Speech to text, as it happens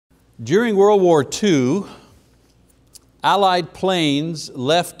During World War II, Allied planes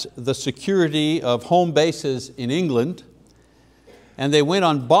left the security of home bases in England and they went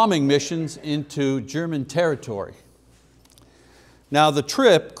on bombing missions into German territory. Now the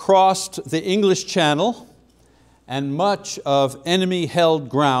trip crossed the English Channel and much of enemy-held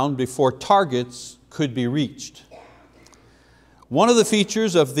ground before targets could be reached. One of the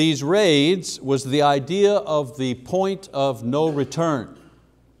features of these raids was the idea of the point of no return.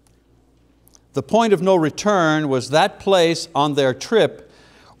 The point of no return was that place on their trip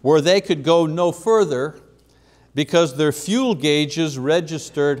where they could go no further because their fuel gauges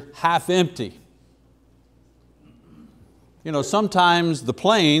registered half empty. You know, sometimes the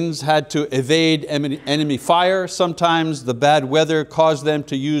planes had to evade enemy fire, sometimes the bad weather caused them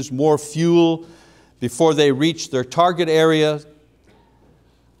to use more fuel before they reached their target area.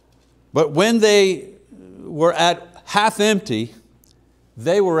 But when they were at half empty,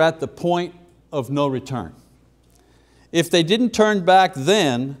 they were at the point of no return. If they didn't turn back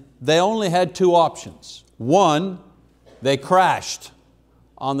then, they only had two options. One, they crashed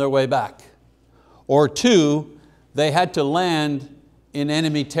on their way back. Or two, they had to land in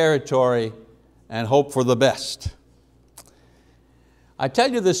enemy territory and hope for the best. I tell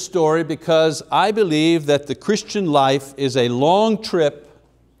you this story because I believe that the Christian life is a long trip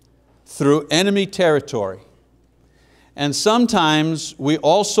through enemy territory. And sometimes we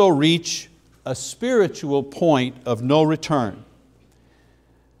also reach a spiritual point of no return.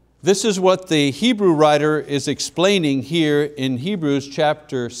 This is what the Hebrew writer is explaining here in Hebrews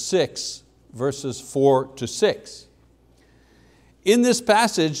chapter 6, verses 4 to 6. In this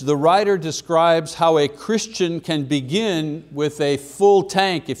passage, the writer describes how a Christian can begin with a full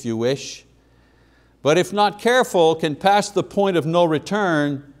tank, if you wish, but if not careful, can pass the point of no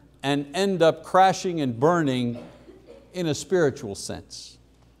return and end up crashing and burning in a spiritual sense.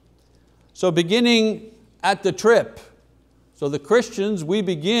 So beginning at the trip, so the Christians, we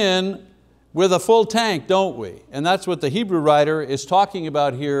begin with a full tank, don't we? And that's what the Hebrew writer is talking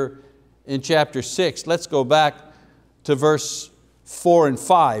about here in chapter 6. Let's go back to verse 4 and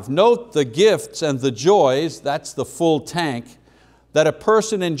 5. Note the gifts and the joys, that's the full tank, that a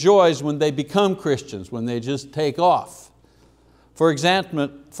person enjoys when they become Christians, when they just take off. For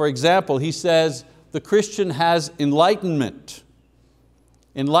example, he says the Christian has enlightenment.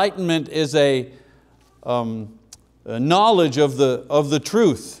 Enlightenment is a knowledge of the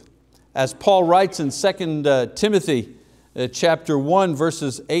truth. As Paul writes in 2 Timothy chapter 1,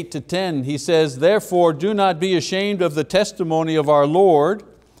 verses 8 to 10, he says, "Therefore do not be ashamed of the testimony of our Lord,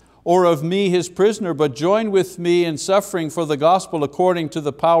 or of me his prisoner, but join with me in suffering for the gospel according to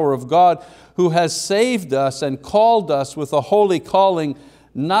the power of God, who has saved us and called us with a holy calling,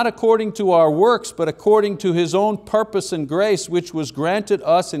 not according to our works, but according to His own purpose and grace, which was granted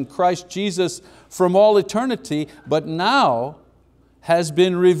us in Christ Jesus from all eternity, but now has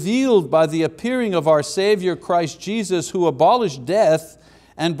been revealed by the appearing of our Savior Christ Jesus, who abolished death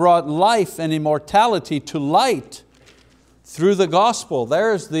and brought life and immortality to light through the gospel."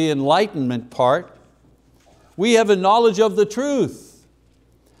 There's the enlightenment part. We have a knowledge of the truth.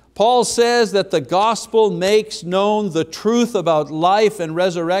 Paul says that the gospel makes known the truth about life and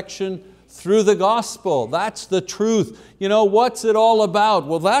resurrection through the gospel. That's the truth. You know, what's it all about?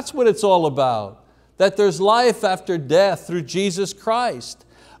 Well, that's what it's all about. That there's life after death through Jesus Christ.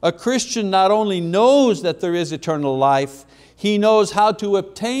 A Christian not only knows that there is eternal life, he knows how to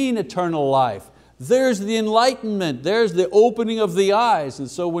obtain eternal life. There's the enlightenment, there's the opening of the eyes. And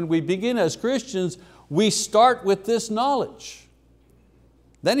so when we begin as Christians, we start with this knowledge.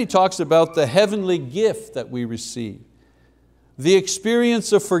 Then he talks about the heavenly gift that we receive, the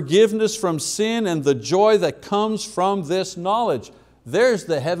experience of forgiveness from sin and the joy that comes from this knowledge. There's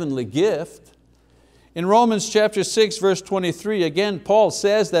the heavenly gift. In Romans chapter 6, verse 23, again, Paul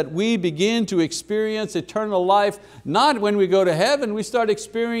says that we begin to experience eternal life not when we go to heaven, we start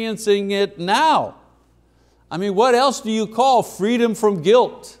experiencing it now. I mean, what else do you call freedom from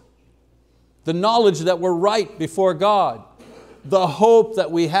guilt? The knowledge that we're right before God. The hope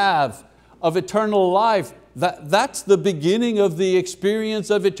that we have of eternal life, that's the beginning of the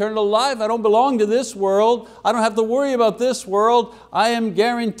experience of eternal life. I don't belong to this world. I don't have to worry about this world. I am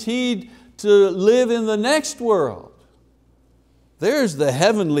guaranteed to live in the next world. There's the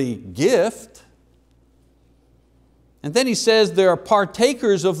heavenly gift. And then he says there are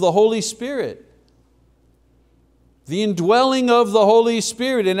partakers of the Holy Spirit. The indwelling of the Holy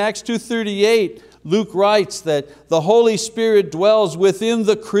Spirit. In Acts 2:38, Luke writes that the Holy Spirit dwells within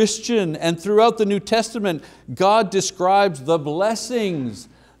the Christian, and throughout the New Testament, God describes the blessings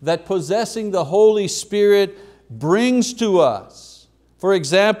that possessing the Holy Spirit brings to us. For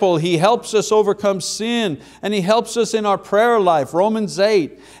example, He helps us overcome sin, and He helps us in our prayer life, Romans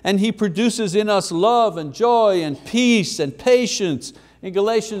 8, and He produces in us love and joy and peace and patience in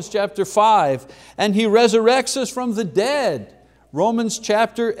Galatians chapter 5, and He resurrects us from the dead, Romans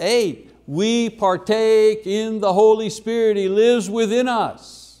chapter 8. We partake in the Holy Spirit. He lives within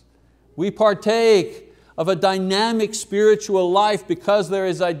us. We partake of a dynamic spiritual life because there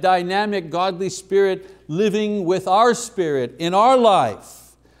is a dynamic godly spirit living with our spirit in our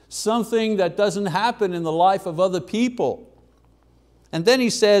life, something that doesn't happen in the life of other people. And then he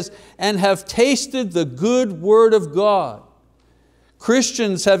says, and have tasted the good word of God.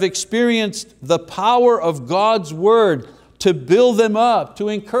 Christians have experienced the power of God's word to build them up, to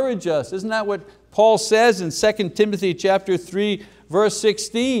encourage us. Isn't that what Paul says in 2 Timothy chapter 3, verse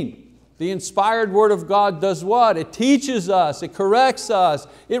 16? The inspired word of God does what? It teaches us, it corrects us,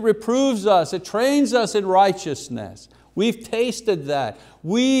 it reproves us, it trains us in righteousness. We've tasted that.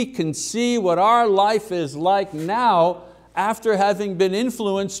 We can see what our life is like now after having been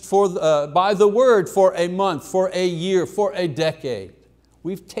influenced by the word for a month, for a year, for a decade.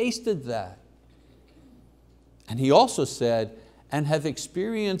 We've tasted that. And he also said, and have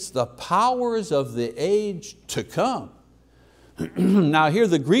experienced the powers of the age to come. Now here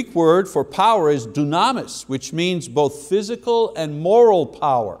the Greek word for power is dunamis, which means both physical and moral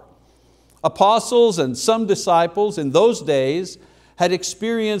power. Apostles and some disciples in those days had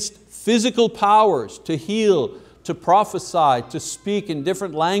experienced physical powers to heal, to prophesy, to speak in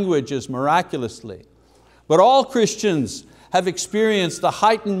different languages miraculously. But all Christians have experienced the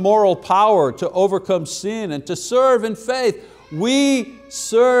heightened moral power to overcome sin and to serve in faith. We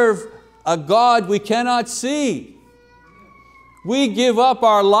serve a God we cannot see. We give up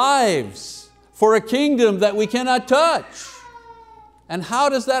our lives for a kingdom that we cannot touch. And how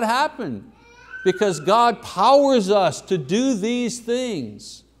does that happen? Because God powers us to do these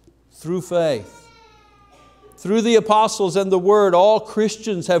things through faith. Through the apostles and the word, all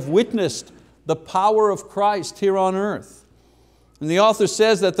Christians have witnessed the power of Christ here on earth. And the author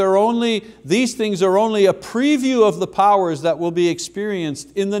says that these things are only a preview of the powers that will be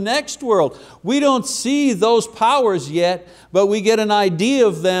experienced in the next world. We don't see those powers yet, but we get an idea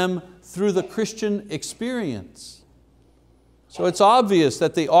of them through the Christian experience. So it's obvious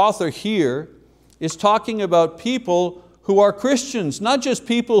that the author here is talking about people who are Christians, not just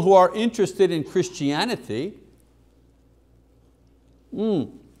people who are interested in Christianity.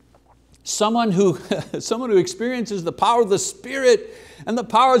 Someone who experiences the power of the Spirit and the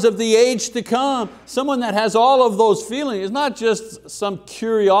powers of the age to come. Someone that has all of those feelings. It's not just some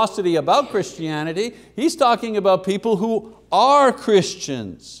curiosity about Christianity. He's talking about people who are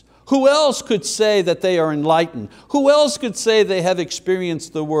Christians. Who else could say that they are enlightened? Who else could say they have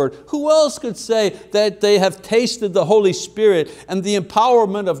experienced the word? Who else could say that they have tasted the Holy Spirit and the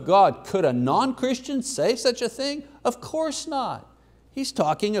empowerment of God? Could a non-Christian say such a thing? Of course not. He's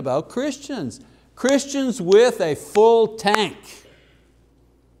talking about Christians. Christians with a full tank.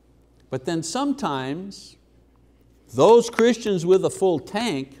 But then sometimes those Christians with a full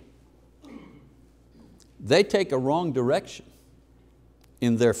tank, they take a wrong direction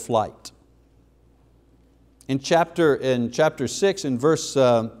in their flight. In chapter 6, in verse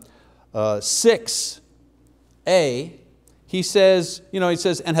 6a, he says,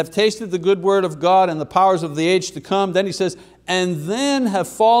 and have tasted the good word of God and the powers of the age to come. Then he says, and then have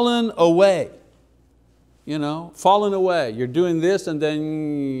fallen away. Fallen away. You're doing this and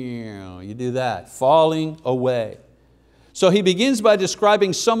then you do that. Falling away. So he begins by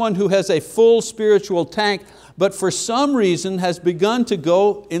describing someone who has a full spiritual tank, but for some reason has begun to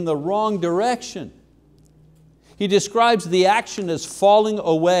go in the wrong direction. He describes the action as falling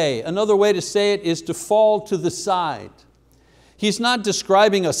away. Another way to say it is to fall to the side. He's not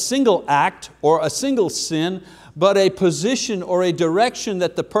describing a single act or a single sin, but a position or a direction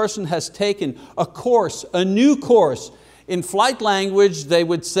that the person has taken, a course, a new course. In flight language, they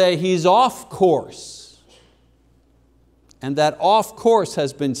would say he's off course. And that off course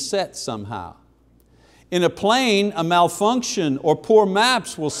has been set somehow. In a plane, a malfunction or poor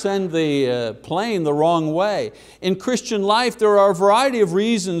maps will send the plane the wrong way. In Christian life, there are a variety of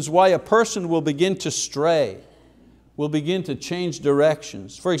reasons why a person will begin to stray, will begin to change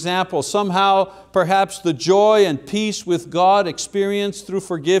directions. For example, somehow perhaps the joy and peace with God experienced through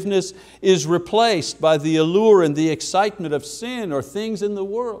forgiveness is replaced by the allure and the excitement of sin or things in the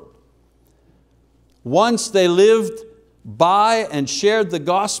world. Once they lived by and shared the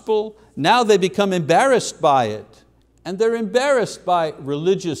gospel, now they become embarrassed by it. And they're embarrassed by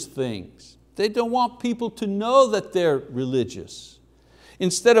religious things. They don't want people to know that they're religious.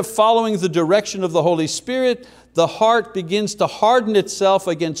 Instead of following the direction of the Holy Spirit, the heart begins to harden itself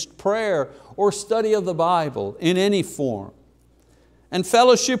against prayer or study of the Bible in any form. And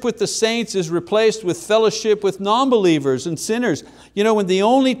fellowship with the saints is replaced with fellowship with non-believers and sinners. You know, when the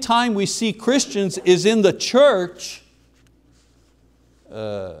only time we see Christians is in the church,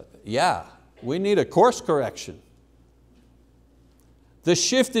 we need a course correction. The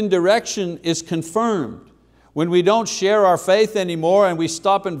shift in direction is confirmed when we don't share our faith anymore and we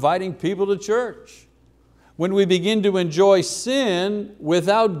stop inviting people to church. When we begin to enjoy sin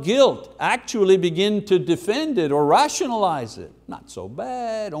without guilt, actually begin to defend it or rationalize it. Not so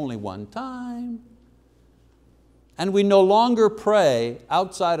bad, only one time. And we no longer pray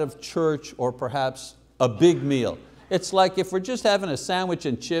outside of church or perhaps a big meal. It's like if we're just having a sandwich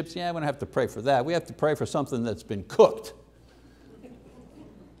and chips, we don't have to pray for that. We have to pray for something that's been cooked.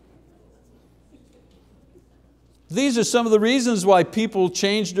 These are some of the reasons why people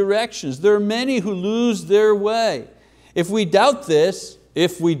change directions. There are many who lose their way. If we doubt this,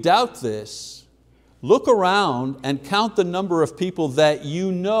 look around and count the number of people that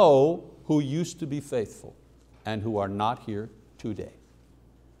you know who used to be faithful and who are not here today.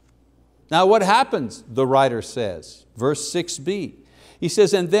 Now what happens, the writer says, verse 6b. He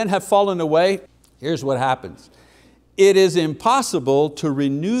says, and then have fallen away. Here's what happens. It is impossible to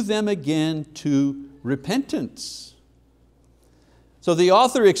renew them again to repentance. So the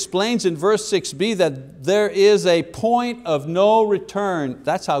author explains in verse 6b that there is a point of no return.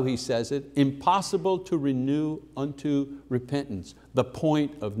 That's how he says it. Impossible to renew unto repentance. The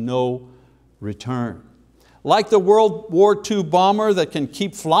point of no return. Like the World War II bomber that can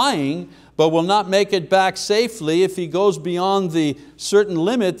keep flying but will not make it back safely if he goes beyond the certain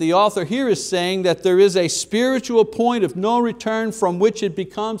limit, the author here is saying that there is a spiritual point of no return from which it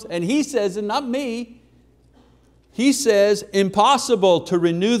becomes, and he says, and not me, he says, impossible to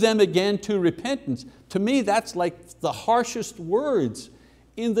renew them again to repentance. To me, that's like the harshest words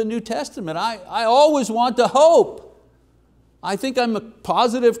in the New Testament. I always want to hope. I think I'm a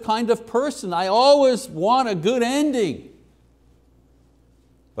positive kind of person. I always want a good ending.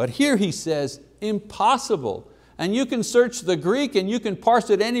 But here he says, impossible. And you can search the Greek and you can parse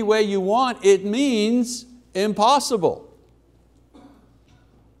it any way you want. It means impossible.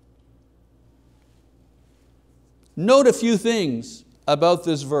 Note a few things about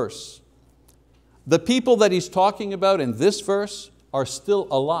this verse. The people that he's talking about in this verse are still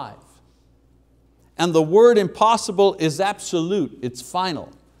alive. And the word impossible is absolute, it's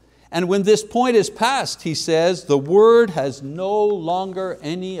final. And when this point is passed, he says, the word has no longer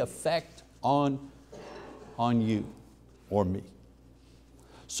any effect on you or me.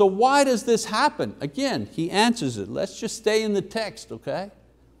 So why does this happen? Again, he answers it. Let's just stay in the text, okay?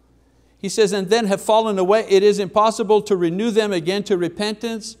 He says, and then have fallen away. It is impossible to renew them again to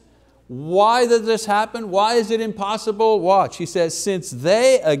repentance. Why did this happen? Why is it impossible? Watch, he says, since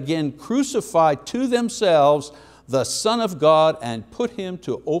they again crucified to themselves the Son of God and put Him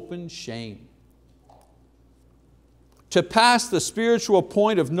to open shame. To pass the spiritual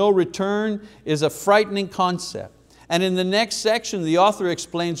point of no return is a frightening concept. And in the next section, the author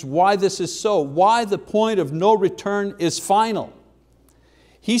explains why this is so, why the point of no return is final.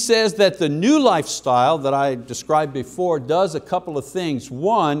 He says that the new lifestyle that I described before does a couple of things.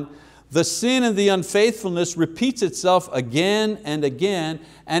 One, the sin and the unfaithfulness repeats itself again and again,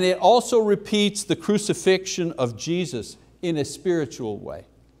 and it also repeats the crucifixion of Jesus in a spiritual way.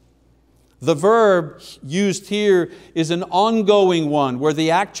 The verb used here is an ongoing one, where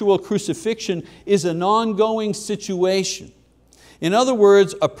the actual crucifixion is an ongoing situation. In other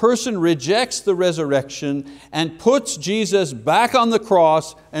words, a person rejects the resurrection and puts Jesus back on the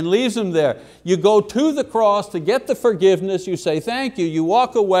cross and leaves Him there. You go to the cross to get the forgiveness, you say thank you, you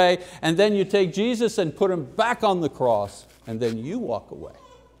walk away, and then you take Jesus and put Him back on the cross, and then you walk away.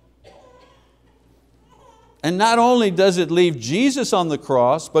 And not only does it leave Jesus on the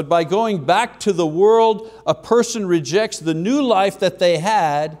cross, but by going back to the world, a person rejects the new life that they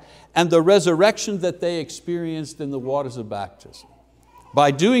had and the resurrection that they experienced in the waters of baptism.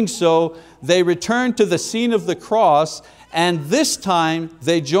 By doing so, they return to the scene of the cross, and this time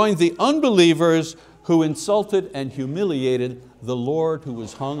they join the unbelievers who insulted and humiliated the Lord who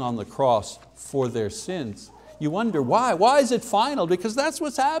was hung on the cross for their sins. You wonder why? Why is it final? Because that's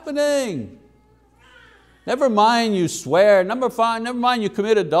what's happening. Never mind you swear, never mind you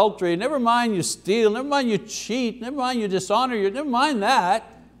commit adultery, never mind you steal, never mind you cheat, never mind you dishonor, never mind that.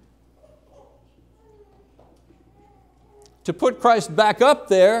 To put Christ back up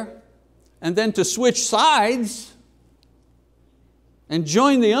there and then to switch sides and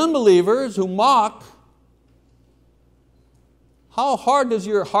join the unbelievers who mock, How hard does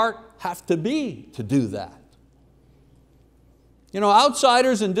your heart have to be to do that?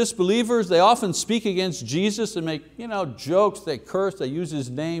 Outsiders and disbelievers, they often speak against Jesus and make jokes, they curse, they use His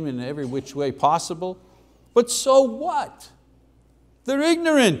name in every which way possible. But so what? They're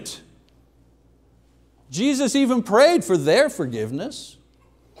ignorant. Jesus even prayed for their forgiveness.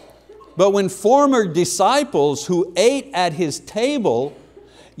 But when former disciples who ate at His table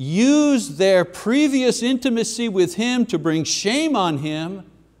used their previous intimacy with Him to bring shame on Him,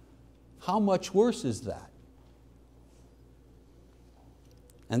 how much worse is that?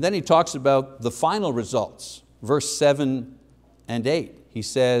 And then He talks about the final results, verse 7 and 8. He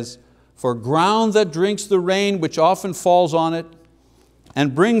says, "For ground that drinks the rain which often falls on it,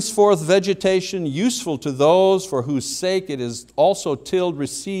 and brings forth vegetation useful to those for whose sake it is also tilled,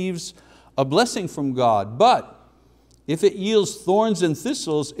 receives a blessing from God. But if it yields thorns and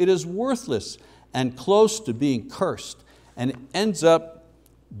thistles, it is worthless and close to being cursed, and ends up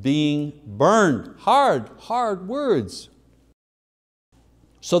being burned." Hard words.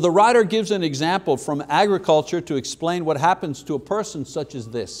 So the writer gives an example from agriculture to explain what happens to a person such as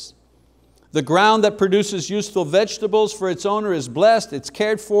this. The ground that produces useful vegetables for its owner is blessed, it's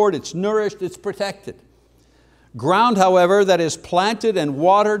cared for, it's nourished, it's protected. Ground, however, that is planted and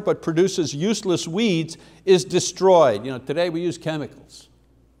watered but produces useless weeds is destroyed. Today we use chemicals.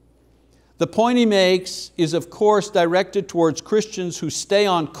 The point he makes is of course directed towards Christians who stay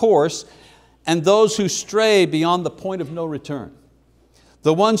on course and those who stray beyond the point of no return.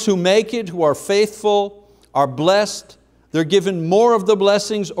 The ones who make it, who are faithful, are blessed. They're given more of the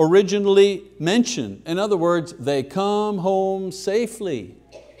blessings originally mentioned. In other words, they come home safely.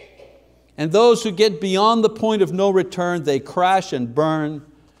 And those who get beyond the point of no return, they crash and burn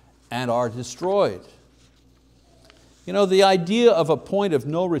and are destroyed. The idea of a point of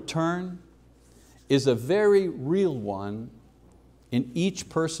no return is a very real one in each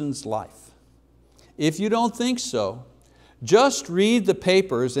person's life. If you don't think so, just read the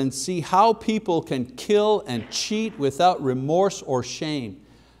papers and see how people can kill and cheat without remorse or shame.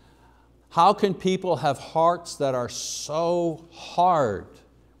 How can people have hearts that are so hard?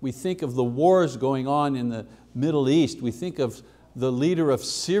 We think of the wars going on in the Middle East. We think of the leader of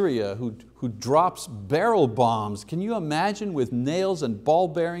Syria who drops barrel bombs. Can you imagine, with nails and ball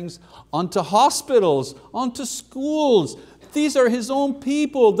bearings onto hospitals, onto schools? These are his own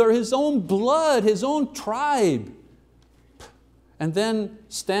people, they're his own blood, his own tribe. And then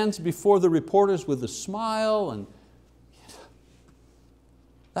stands before the reporters with a smile. And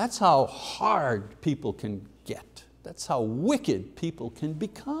that's how hard people can get. That's how wicked people can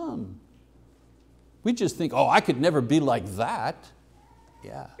become. We just think, oh, I could never be like that.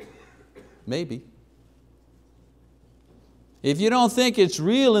 Yeah, maybe. If you don't think it's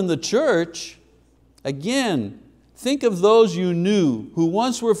real in the church, again, think of those you knew who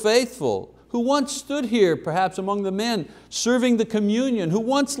once were faithful, who once stood here, perhaps among the men, serving the communion, who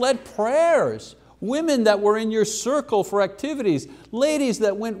once led prayers, women that were in your circle for activities, ladies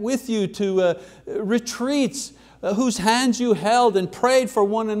that went with you to retreats, whose hands you held and prayed for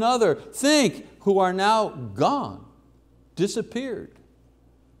one another. Think, who are now gone, disappeared,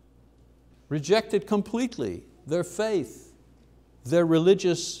 rejected completely their faith, their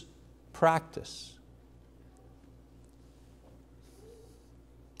religious practice.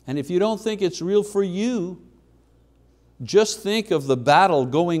 And if you don't think it's real for you, just think of the battle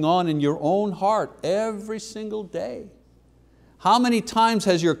going on in your own heart every single day. How many times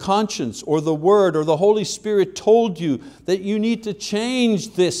has your conscience or the Word or the Holy Spirit told you that you need to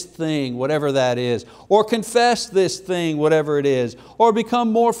change this thing, whatever that is, or confess this thing, whatever it is, or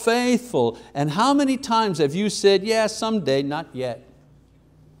become more faithful? And how many times have you said, yeah, someday, not yet,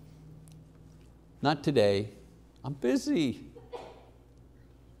 not today, I'm busy?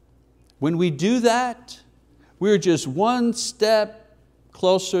 When we do that, we're just one step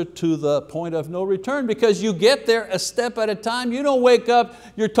closer to the point of no return, because you get there a step at a time. You don't wake up,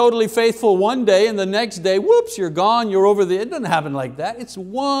 you're totally faithful one day, and the next day, whoops, you're gone, you're over it doesn't happen like that. It's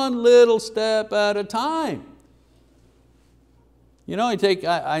one little step at a time. You take,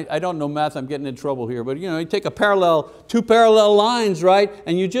 I don't know math, I'm getting in trouble here, but you take two parallel lines, right?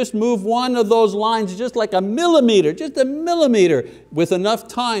 And you just move one of those lines just like a millimeter, just a millimeter. With enough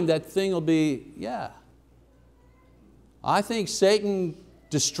time, that thing will be, yeah. I think Satan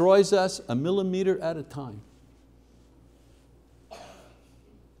destroys us a millimeter at a time.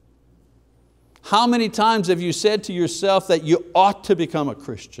 How many times have you said to yourself that you ought to become a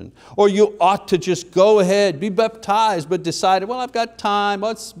Christian, or you ought to just go ahead, be baptized, but decided, well, I've got time,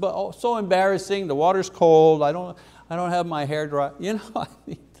 it's so embarrassing, the water's cold, I don't have my hair dry.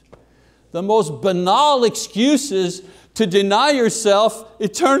 the most banal excuses to deny yourself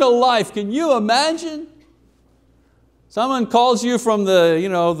eternal life. Can you imagine? Someone calls you from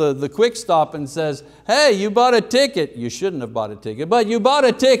the quick stop and says, hey, you bought a ticket. You shouldn't have bought a ticket, but you bought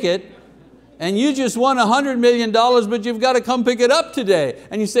a ticket and you just won $100 million, but you've got to come pick it up today.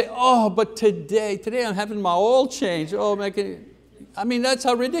 And you say, oh, but today I'm having my oil change. Oh, I mean, that's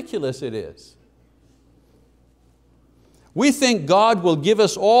how ridiculous it is. We think God will give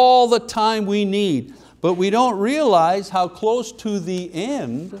us all the time we need, but we don't realize how close to the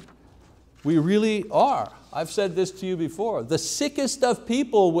end we really are. I've said this to you before. The sickest of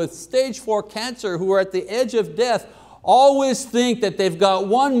people with stage 4 cancer who are at the edge of death always think that they've got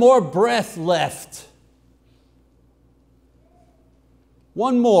one more breath left.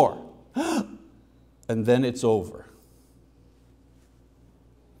 One more, and then it's over.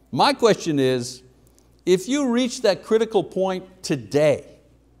 My question is, if you reach that critical point today,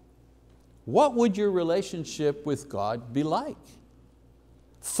 what would your relationship with God be like?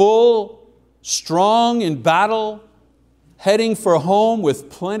 Full, strong in battle, heading for home with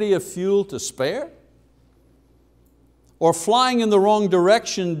plenty of fuel to spare? Or flying in the wrong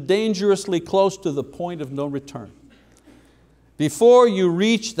direction, dangerously close to the point of no return? Before you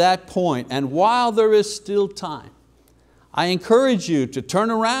reach that point, and while there is still time, I encourage you to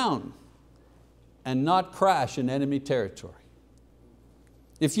turn around and not crash in enemy territory.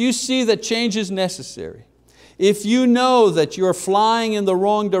 If you see that change is necessary, if you know that you're flying in the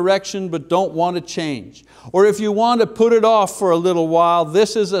wrong direction but don't want to change, or if you want to put it off for a little while,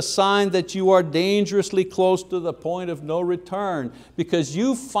 this is a sign that you are dangerously close to the point of no return, because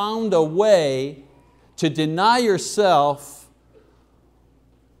you found a way to deny yourself,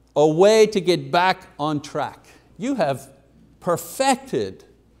 a way to get back on track. You have perfected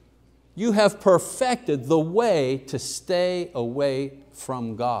the way to stay away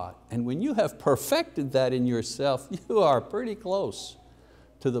from God. And when you have perfected that in yourself, you are pretty close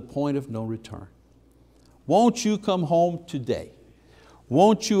to the point of no return. Won't you come home today?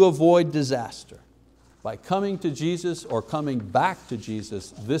 Won't you avoid disaster by coming to Jesus or coming back to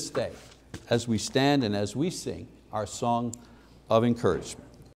Jesus this day as we stand and as we sing our song of encouragement?